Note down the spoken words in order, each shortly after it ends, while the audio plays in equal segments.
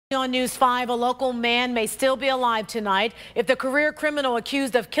On News 5, a local man may still be alive tonight if the career criminal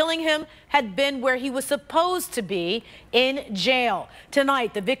accused of killing him had been where he was supposed to be, in jail.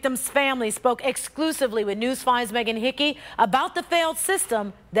 Tonight, the victim's family spoke exclusively with News 5's Megan Hickey about the failed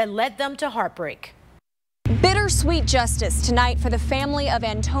system that led them to heartbreak. Bittersweet justice tonight for the family of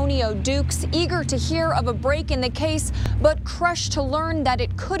Antonio Dukes, eager to hear of a break in the case, but crushed to learn that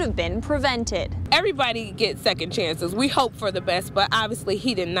it could have been prevented. Everybody gets second chances. We hope for the best, but obviously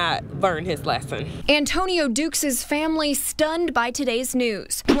he did not learn his lesson. Antonio Dukes' family stunned by today's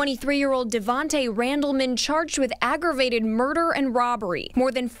news. 23-year-old Devontae Randleman charged with aggravated murder and robbery,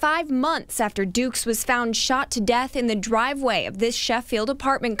 more than 5 months after Dukes was found shot to death in the driveway of this Sheffield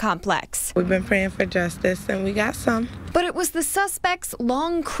apartment complex. We've been praying for justice, and we got some. But it was the suspect's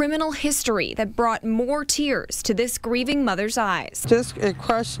long criminal history that brought more tears to this grieving mother's eyes. It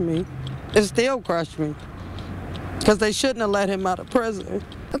crushed me. It still crushed me, because they shouldn't have let him out of prison.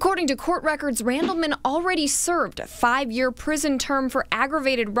 According to court records, Randleman already served a 5-year prison term for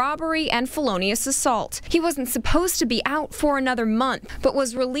aggravated robbery and felonious assault. He wasn't supposed to be out for another month, but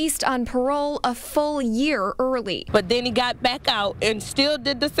was released on parole a full year early. But then he got back out and still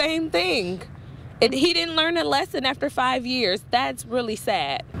did the same thing. He didn't learn a lesson after 5 years. That's really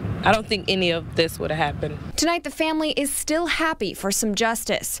sad. I don't think any of this would have happened. Tonight, the family is still happy for some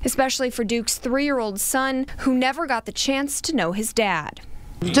justice, especially for Duke's 3-year-old son, who never got the chance to know his dad.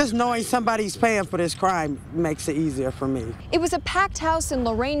 Just knowing somebody's paying for this crime makes it easier for me. It was a packed house in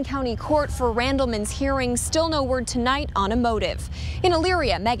Lorain County Court for Randleman's hearing. Still no word tonight on a motive. In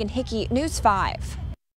Elyria, Megan Hickey, News 5.